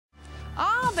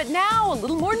but now a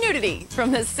little more nudity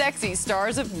from the sexy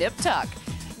stars of Nip Tuck.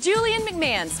 Julian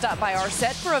McMahon stopped by our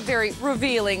set for a very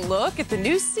revealing look at the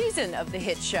new season of the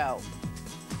hit show.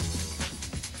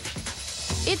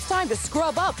 It's time to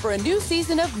scrub up for a new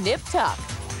season of Nip Tuck.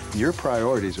 Your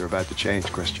priorities are about to change,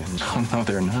 Christian. Oh, no,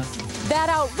 they're not. That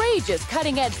outrageous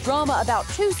cutting-edge drama about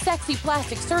two sexy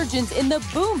plastic surgeons in the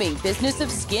booming business of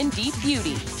skin-deep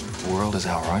beauty. The world is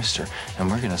our oyster,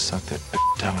 and we're gonna suck that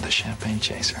down with a champagne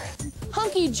chaser.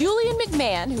 Hunky Julian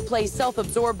McMahon, who plays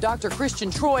self-absorbed Dr.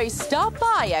 Christian Troy, stopped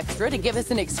by Extra to give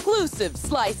us an exclusive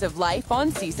slice of life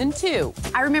on Season 2.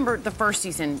 I remember the first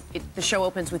season, the show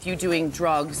opens with you doing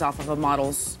drugs off of a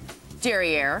model's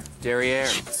derriere. Derriere.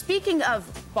 Speaking of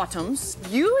bottoms,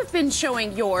 you have been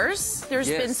showing yours. There's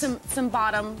been some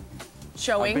bottom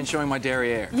showing. I've been showing my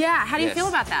derriere. Yeah, how do you feel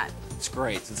about that? It's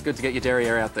great. It's good to get your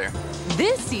derriere out there.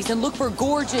 This season, look for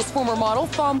gorgeous former model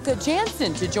Famke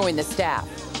Janssen to join the staff.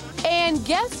 And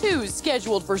guess who's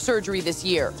scheduled for surgery this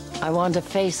year? I want a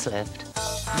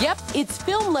facelift. Yep, it's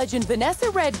film legend Vanessa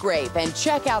Redgrave, and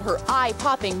check out her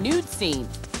eye-popping nude scene.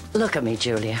 Look at me,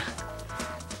 Julia.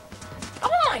 Oh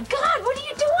my God, what are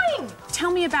you doing? Tell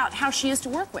me about how she is to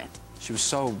work with. She was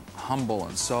so humble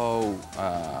and so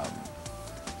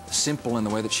simple in the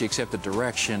way that she accepted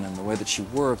direction and the way that she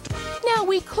worked. Now,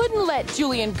 we couldn't let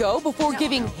Julian go before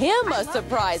giving him a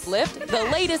surprise lift, the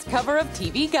latest cover of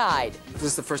TV Guide. This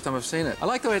is the first time I've seen it. I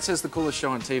like the way it says the coolest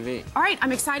show on TV. All right,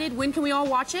 I'm excited. When can we all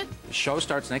watch it? The show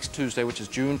starts next Tuesday, which is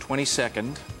June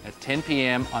 22nd at 10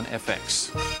 p.m. on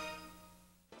FX.